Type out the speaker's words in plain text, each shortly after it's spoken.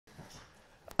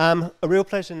A real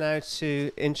pleasure now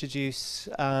to introduce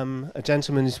a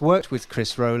gentleman who's worked with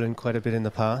Chris Rowland quite a bit in the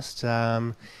past.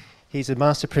 He's a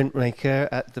master printmaker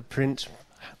at the Print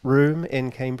Room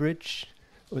in Cambridge.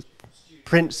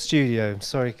 Print Studio,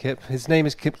 sorry Kip. His name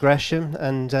is Kip Gresham,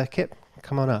 and Kip,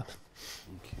 come on up.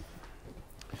 Thank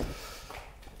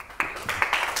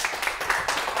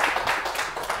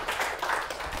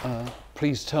you.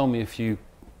 Please tell me if you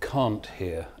can't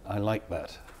hear. I like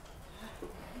that.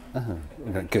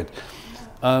 Okay, good.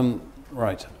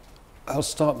 Right. I'll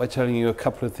start by telling you a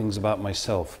couple of things about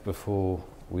myself before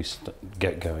we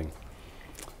get going.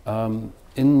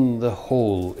 In the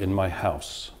hall in my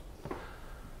house,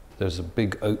 there's a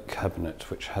big oak cabinet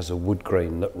which has a wood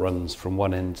grain that runs from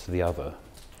one end to the other.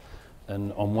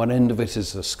 And on one end of it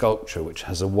is a sculpture which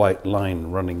has a white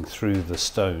line running through the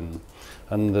stone.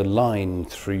 And the line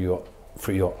for your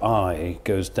eye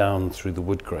goes down through the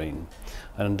wood grain.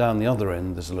 And down the other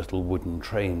end there's a little wooden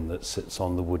train that sits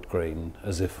on the wood grain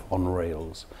as if on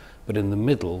rails. But in the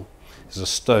middle is a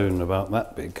stone about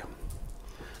that big,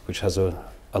 which has a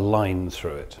line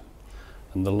through it.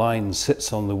 And the line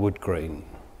sits on the wood grain.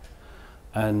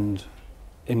 And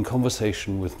in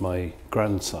conversation with my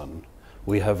grandson,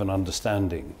 we have an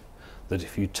understanding that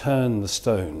if you turn the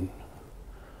stone,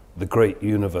 the great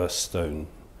universe stone,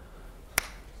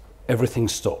 everything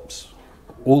stops.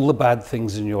 All the bad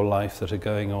things in your life that are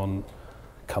going on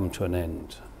come to an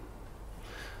end.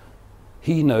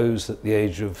 He knows at the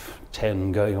age of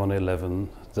 10, going on 11,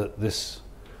 that this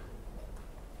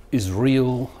is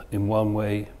real in one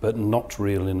way, but not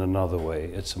real in another way.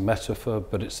 It's a metaphor,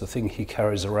 but it's the thing he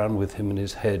carries around with him in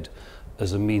his head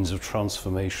as a means of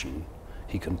transformation.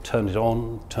 He can turn it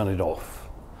on, turn it off.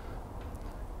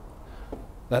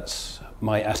 That's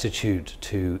my attitude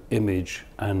to image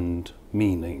and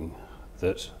meaning,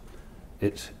 that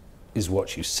it is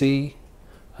what you see,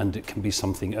 and it can be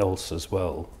something else as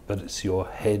well, but it's your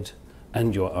head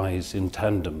and your eyes in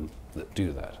tandem that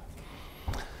do that.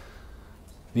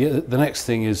 The next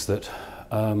thing is that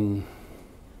I'm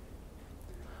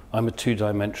a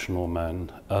two-dimensional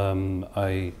man.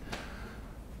 I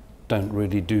don't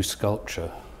really do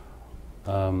sculpture.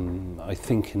 I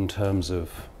think in terms of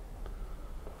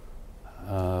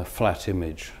flat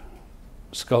image.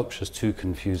 Sculpture's too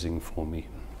confusing for me.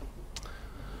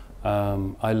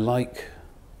 I like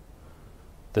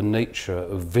the nature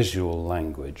of visual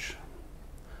language,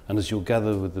 and as you'll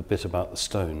gather with the bit about the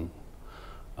stone,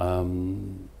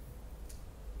 the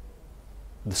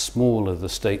smaller the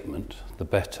statement, the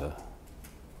better.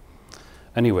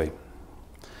 Anyway,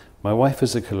 my wife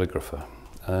is a calligrapher,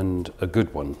 and a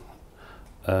good one,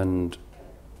 and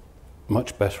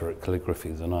much better at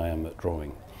calligraphy than I am at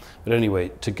drawing. But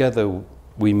anyway, together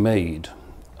we made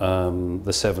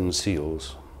the 7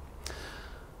 seals.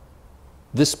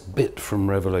 This bit from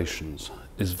Revelations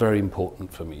is very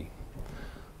important for me.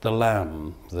 The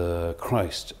Lamb, the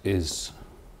Christ, is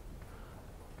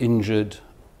injured,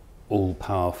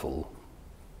 all-powerful,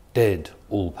 dead,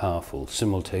 all-powerful,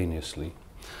 simultaneously.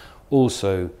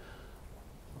 Also,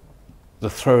 the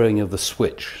throwing of the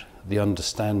switch, the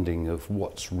understanding of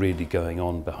what's really going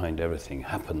on behind everything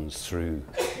happens through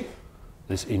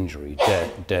this injury,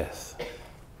 death.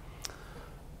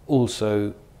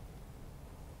 Also,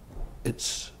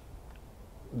 it's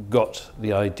got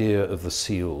the idea of the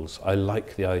seals. I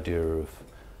like the idea of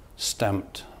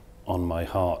stamped on my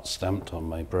heart, stamped on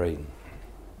my brain.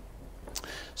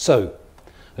 So,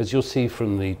 as you'll see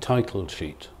from the title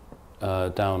sheet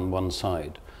down one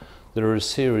side, there are a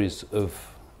series of,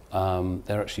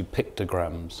 they're actually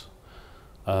pictograms.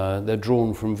 They're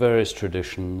drawn from various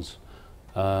traditions,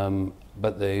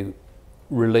 but they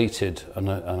related,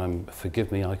 and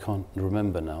forgive me, I can't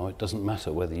remember now, it doesn't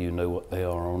matter whether you know what they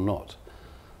are or not.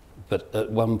 But at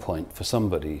one point, for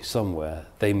somebody, somewhere,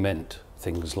 they meant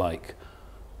things like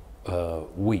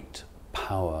wheat,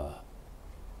 power,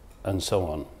 and so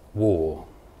on, war.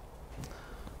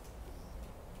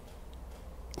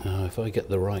 If I get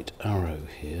the right arrow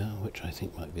here, which I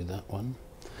think might be that one.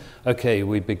 Okay,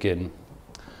 we begin.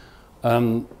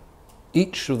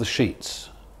 Each of the sheets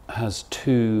has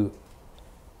 2,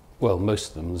 well, most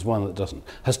of them, there's one that doesn't,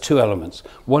 has 2 elements,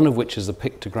 one of which is a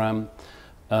pictogram,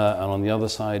 and on the other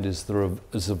side is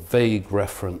a vague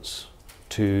reference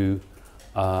to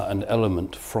an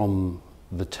element from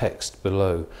the text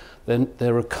below. Then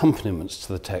they're accompaniments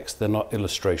to the text, they're not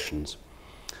illustrations.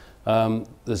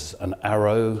 There's an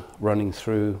arrow running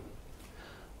through,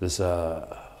 there's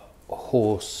a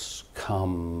horse,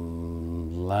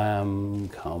 come lamb,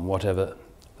 come whatever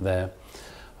there,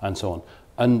 and so on.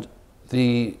 And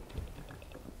the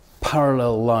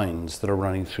parallel lines that are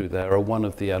running through there are one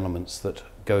of the elements that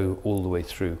go all the way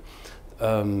through.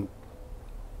 In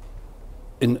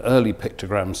early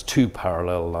pictograms, 2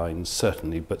 parallel lines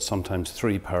certainly, but sometimes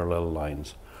 3 parallel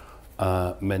lines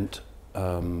meant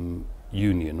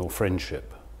union or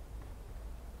friendship.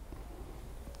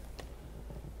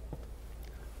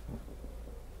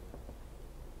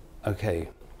 Okay,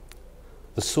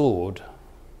 the sword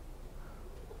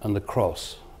and the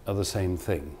cross are the same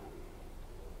thing.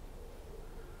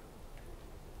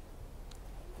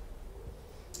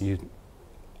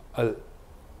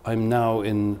 I'm now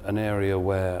in an area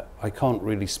where I can't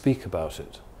really speak about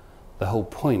it. The whole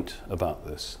point about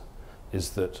this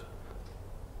is that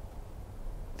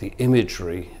the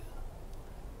imagery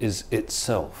is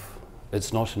itself.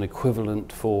 It's not an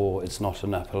equivalent for, it's not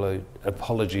an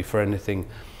apology for anything.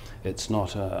 It's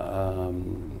not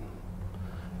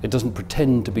it doesn't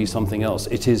pretend to be something else.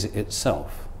 It is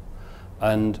itself.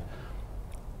 And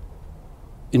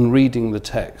in reading the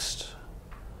text,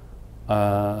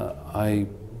 I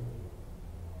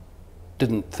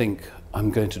didn't think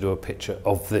I'm going to do a picture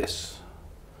of this.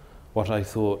 What I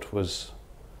thought was,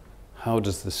 how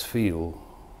does this feel?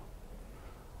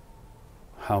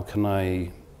 How can I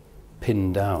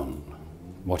pin down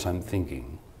what I'm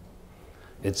thinking?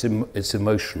 It's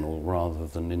emotional rather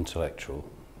than intellectual.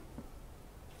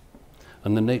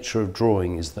 And the nature of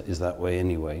drawing is that way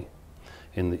anyway,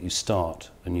 in that you start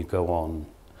and you go on,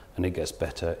 and it gets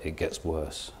better, it gets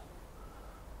worse.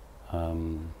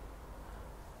 And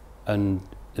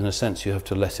in a sense you have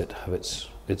to let it have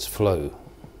its flow.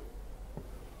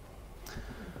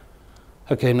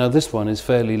 Okay, now this one is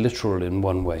fairly literal in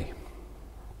one way,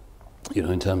 you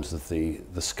know, in terms of the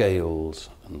scales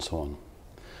and so on.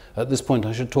 At this point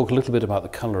I should talk a little bit about the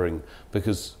colouring,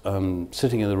 because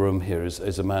sitting in the room here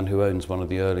is a man who owns one of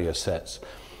the earlier sets,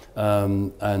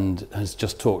 and has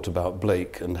just talked about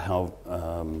Blake and how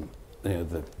you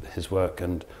know, his work,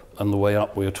 and on the way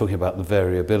up we were talking about the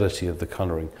variability of the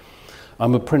colouring.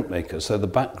 I'm a printmaker, so the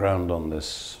background on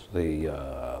this, the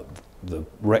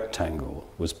rectangle,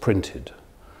 was printed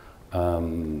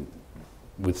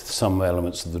with some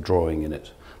elements of the drawing in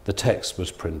it. The text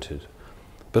was printed,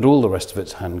 but all the rest of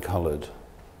it's hand-coloured.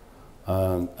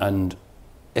 And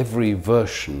every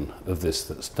version of this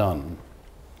that's done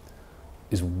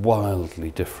is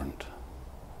wildly different.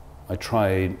 I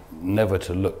try never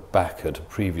to look back at a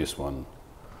previous one.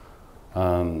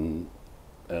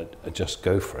 I just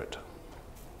go for it.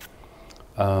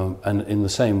 And in the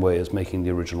same way as making the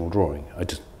original drawing, I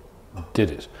just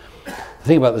did it. The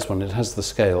thing about this one, it has the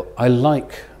scale. I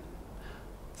like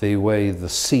the way the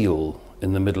seal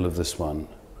in the middle of this one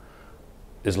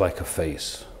is like a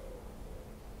face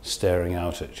staring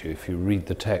out at you. If you read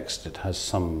the text, it has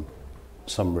some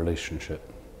relationship.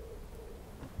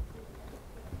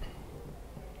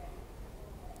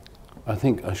 I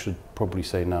think I should probably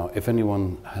say now, if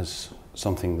anyone has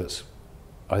something that's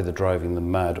either driving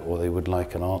them mad or they would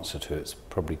like an answer to, it's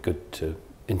probably good to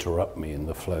interrupt me in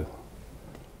the flow.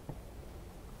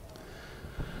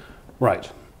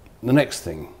 Right, the next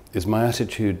thing is my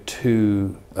attitude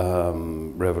to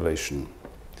revelation.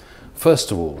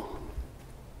 First of all,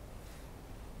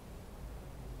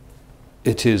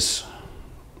 it is,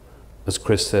 as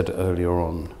Chris said earlier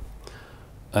on,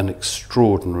 an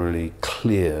extraordinarily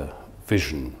clear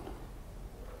vision.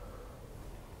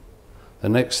 The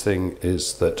next thing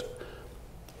is that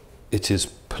it is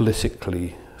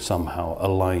politically somehow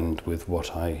aligned with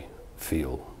what I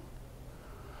feel.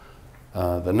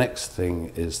 The next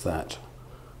thing is that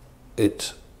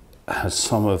it has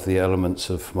some of the elements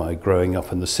of my growing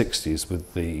up in the 60s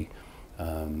with the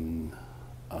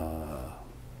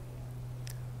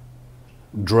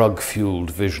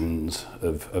drug-fueled visions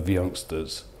of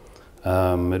youngsters.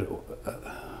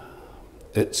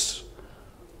 It's,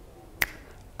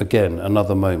 again,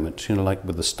 another moment, you know, like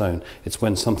with the stone. It's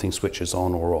when something switches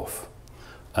on or off.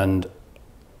 And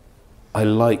I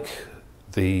like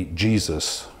the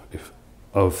Jesus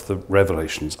of the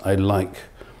Revelations. I like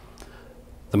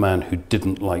the man who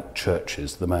didn't like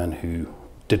churches, the man who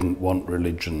didn't want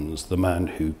religions, the man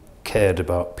who cared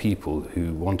about people,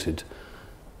 who wanted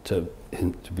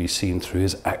him to be seen through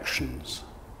his actions.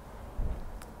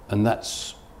 And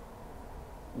that's,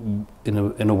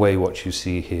 in a way, what you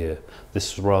see here.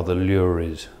 This rather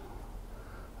lurid,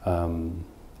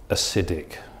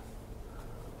 acidic,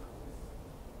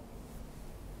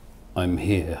 I'm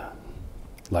here,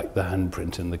 like the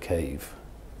handprint in the cave.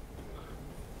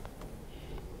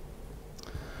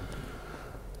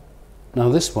 Now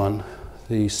this one,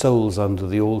 the souls under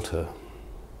the altar,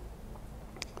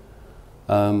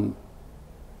 I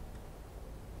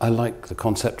like the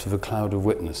concept of a cloud of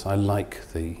witness. I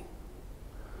like the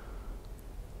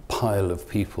pile of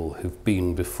people who've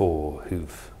been before,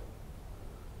 who've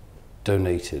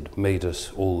donated, made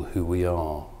us all who we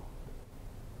are,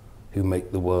 who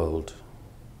make the world.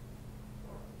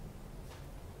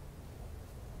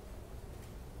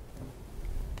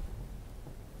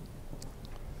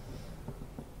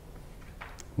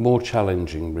 More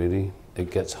challenging, really. It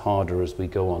gets harder as we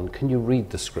go on. Can you read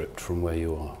the script from where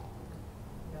you are?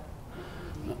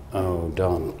 Oh,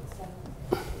 darn.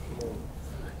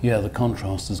 Yeah, the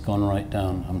contrast has gone right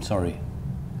down. I'm sorry.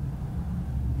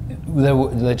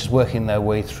 They're just working their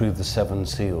way through the 7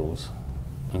 seals.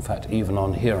 In fact, even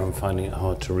on here, I'm finding it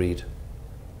hard to read.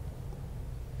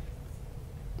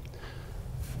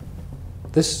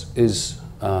 This is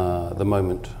the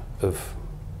moment of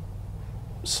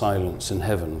silence in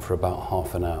heaven for about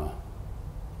half an hour.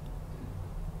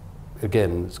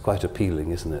 Again, it's quite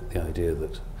appealing, isn't it? The idea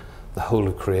that the whole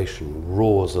of creation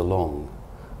roars along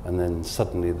and then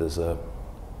suddenly there's a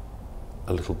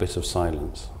little bit of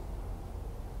silence.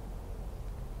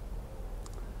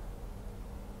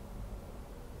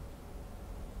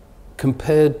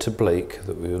 Compared to Blake,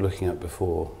 that we were looking at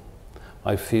before,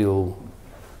 I feel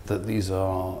that these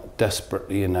are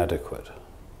desperately inadequate.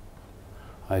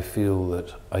 I feel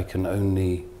that I can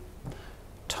only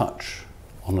touch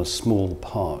on a small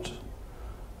part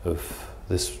of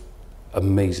this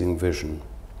amazing vision.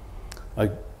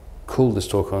 I called this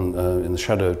talk on In the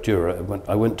Shadow of Durer.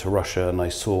 I went to Russia and I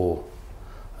saw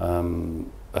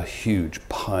a huge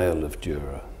pile of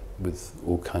Durer with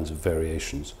all kinds of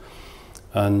variations.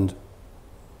 And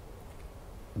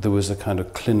there was a kind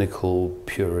of clinical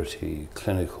purity,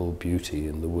 clinical beauty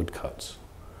in the woodcuts.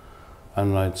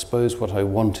 And I suppose what I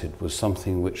wanted was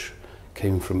something which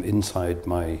came from inside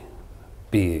my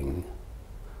being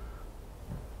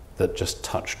that just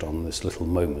touched on this little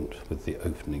moment with the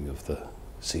opening of the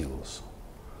seals.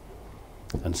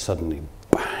 And suddenly,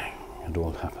 bang, it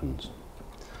all happens.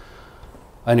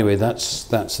 Anyway, that's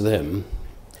them.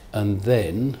 And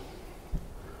then,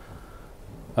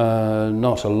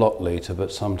 not a lot later,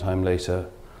 but sometime later,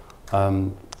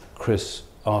 Chris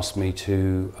asked me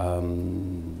to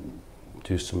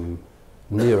do some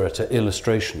nearer to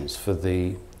illustrations for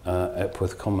the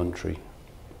Epworth commentary,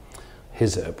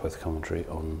 his Epworth commentary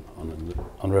on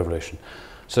Revelation.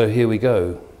 So here we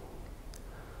go.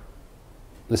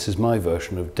 This is my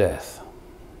version of death.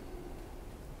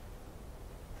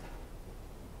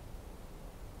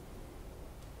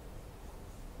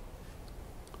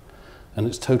 And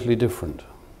it's totally different.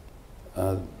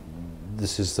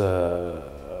 This is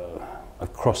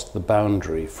across the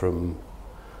boundary from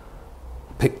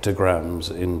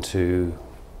pictograms into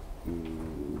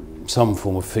some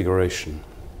form of figuration.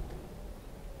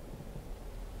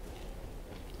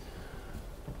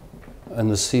 And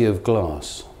the sea of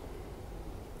glass.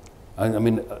 I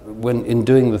mean, when in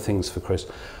doing the things for Chris,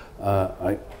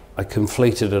 I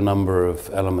conflated a number of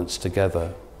elements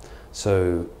together.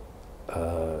 So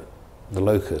the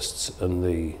locusts and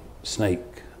the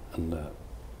snake and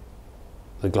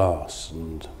the glass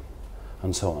and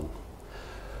so on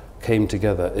came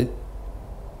together.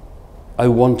 I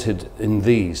wanted in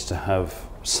these to have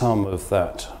some of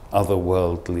that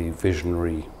otherworldly,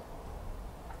 visionary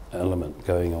element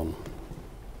going on.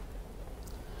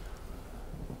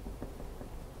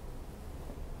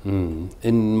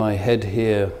 In my head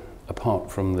here,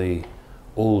 apart from the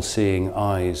all-seeing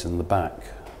eyes in the back,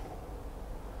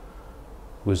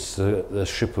 was the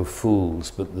ship of fools,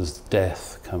 but there's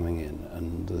death coming in,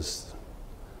 and there's,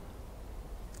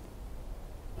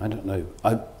 I don't know,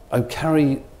 I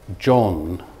carry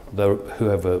John,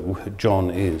 whoever John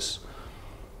is,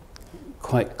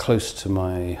 quite close to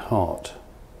my heart.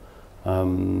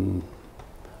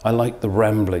 I like the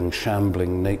rambling,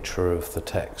 shambling nature of the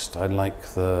text. I like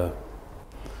the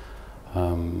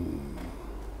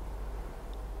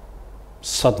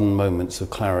sudden moments of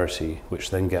clarity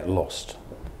which then get lost.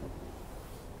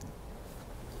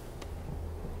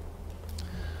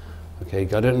 Okay,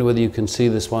 I don't know whether you can see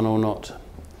this one or not.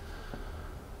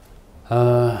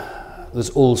 There's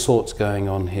all sorts going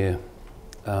on here.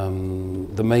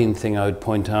 The main thing I would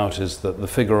point out is that the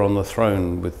figure on the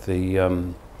throne with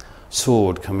the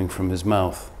sword coming from his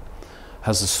mouth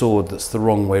has a sword that's the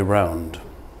wrong way round,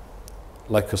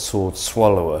 like a sword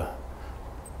swallower,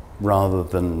 rather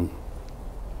than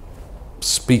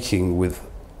speaking with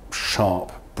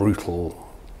sharp, brutal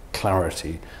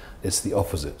clarity. It's the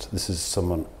opposite. This is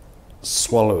someone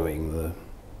swallowing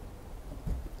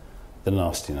the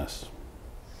nastiness.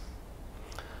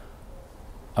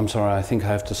 I'm sorry, I think I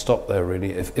have to stop there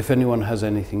really. If anyone has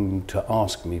anything to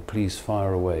ask me, please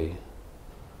fire away.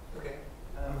 Okay.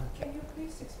 Can you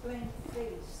please explain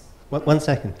face? One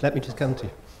second, let me just come to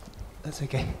you. That's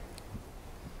okay.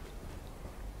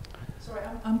 Sorry,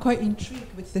 I'm quite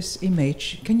intrigued with this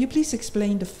image. Can you please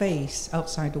explain the face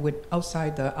outside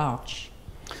the arch?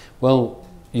 Well,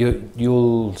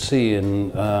 you'll see in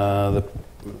the.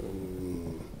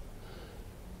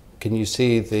 Can you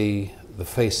see the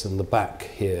face and the back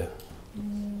here?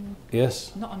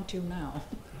 Yes. Not until now.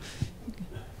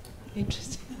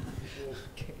 Interesting.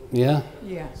 Okay. Yeah.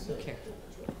 Yeah. Okay.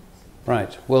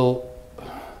 Right. Well.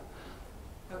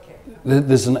 Okay.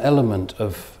 There's an element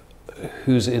of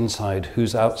who's inside,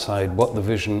 who's outside, what the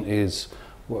vision is,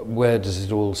 where does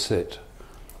it all sit.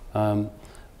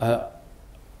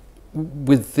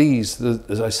 With these,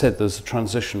 as I said, there's a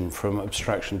transition from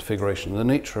abstraction to figuration. The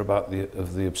nature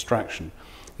of the abstraction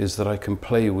is that I can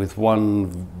play with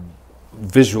one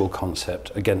visual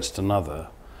concept against another.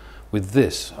 With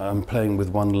this, I'm playing with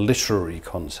one literary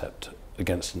concept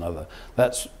against another.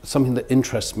 That's something that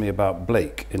interests me about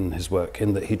Blake in his work,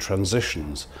 in that he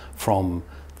transitions from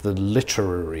the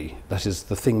literary, that is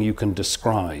the thing you can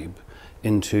describe,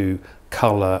 into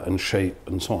colour and shape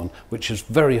and so on, which is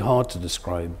very hard to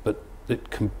describe, but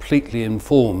it completely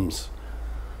informs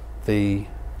the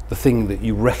thing that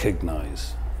you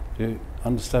recognise. Do you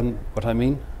understand what I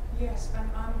mean? Yes, and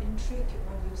I'm intrigued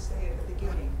when you say at the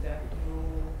beginning that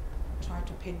you try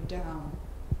to pin down.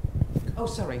 Oh,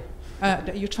 sorry.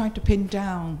 That you're trying to pin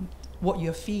down what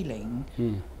you're feeling.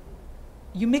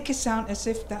 You make it sound as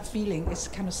if that feeling is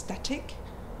kind of static,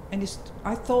 and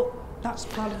I thought that's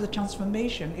part of the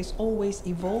transformation. It's always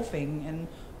evolving and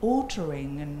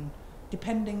altering and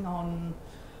depending on,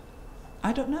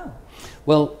 I don't know.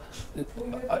 Well,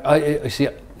 I see,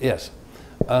 yes.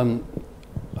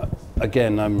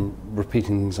 Again, I'm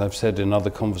repeating things I've said in other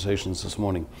conversations this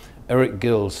morning. Eric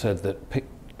Gill said that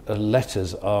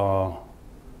letters are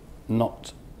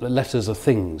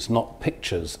things, not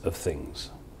pictures of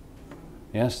things.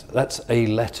 Yes, that's a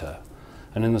letter.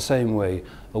 And in the same way,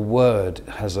 a word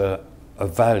has a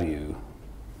value,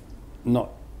 not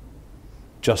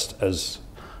just as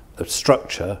a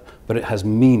structure, but it has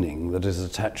meaning that is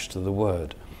attached to the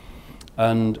word.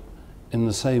 And in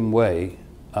the same way,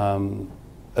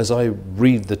 as I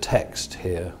read the text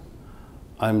here,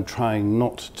 I'm trying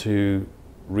not to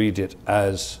read it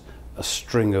as a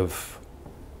string of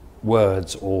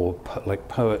words or like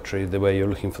poetry, the way you're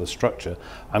looking for the structure.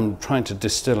 I'm trying to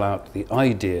distill out the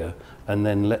idea and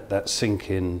then let that sink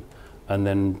in and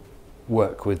then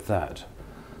work with that.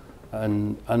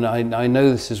 And I know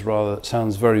this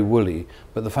sounds very woolly,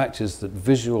 but the fact is that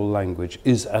visual language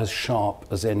is as sharp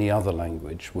as any other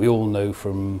language. We all know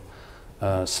from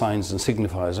signs and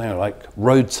signifiers, like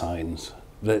road signs,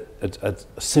 that a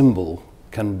symbol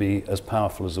can be as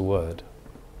powerful as a word.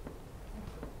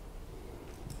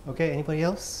 Okay, anybody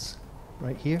else?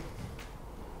 Right here.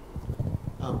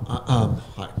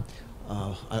 Hi.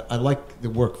 I like the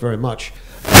work very much,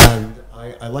 and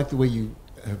I like the way you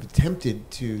have attempted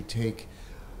to take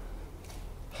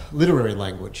literary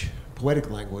language, poetic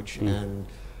language, and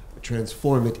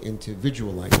transform it into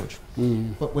visual language.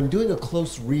 But when doing a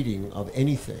close reading of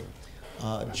anything,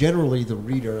 generally the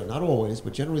reader, not always,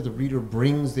 but generally the reader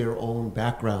brings their own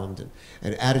background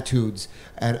and attitudes.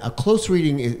 And a close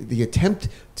reading, the attempt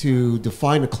to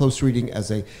define a close reading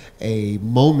as a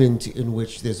moment in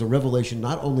which there's a revelation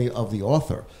not only of the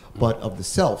author, but of the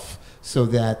self, so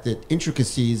that the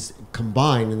intricacies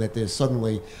combine and that there's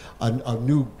suddenly a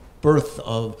new birth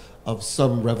of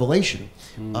some revelation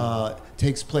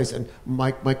takes place. And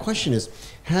my question is,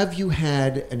 have you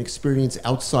had an experience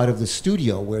outside of the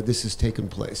studio where this has taken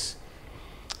place?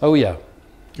 Oh yeah.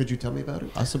 Could you tell me about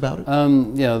it? Us about it?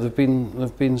 Yeah, there've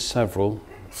been several.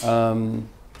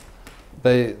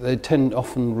 They tend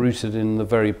often rooted in the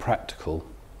very practical.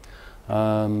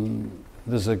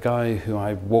 There's a guy who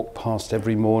I walk past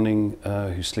every morning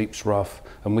who sleeps rough,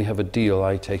 and we have a deal.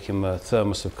 I take him a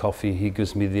thermos of coffee, he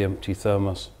gives me the empty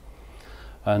thermos,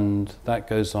 and that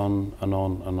goes on and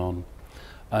on and on.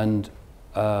 And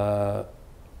a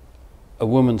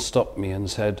woman stopped me and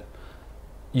said,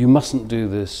 "You mustn't do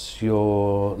this,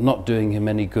 you're not doing him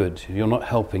any good, you're not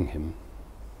helping him."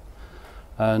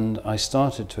 And I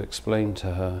started to explain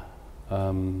to her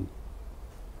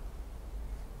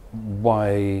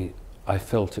why I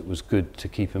felt it was good to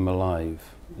keep him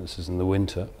alive. This is in the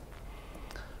winter.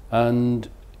 And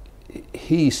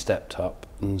he stepped up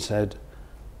and said,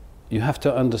 "You have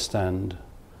to understand,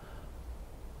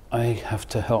 I have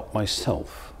to help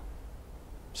myself.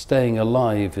 Staying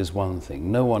alive is one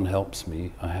thing. No one helps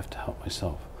me, I have to help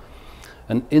myself."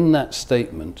 And in that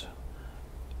statement,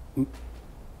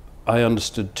 I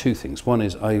understood two things. One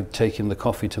is I take him the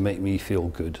coffee to make me feel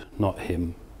good, not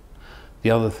him.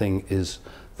 The other thing is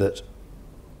that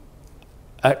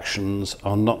actions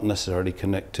are not necessarily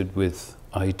connected with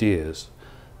ideas.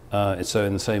 So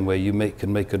in the same way, you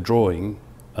can make a drawing,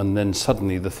 and then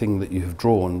suddenly the thing that you have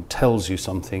drawn tells you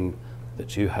something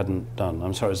that you hadn't done.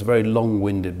 I'm sorry, it's a very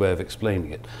long-winded way of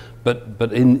explaining it,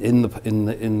 but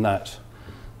in that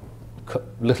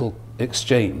little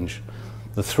exchange,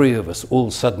 the three of us all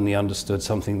suddenly understood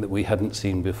something that we hadn't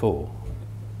seen before.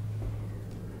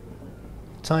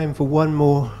 Time for one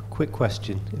more quick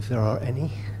question, if there are any.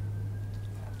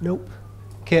 Nope.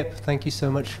 Kip, thank you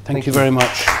so much. Thank you very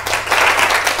much.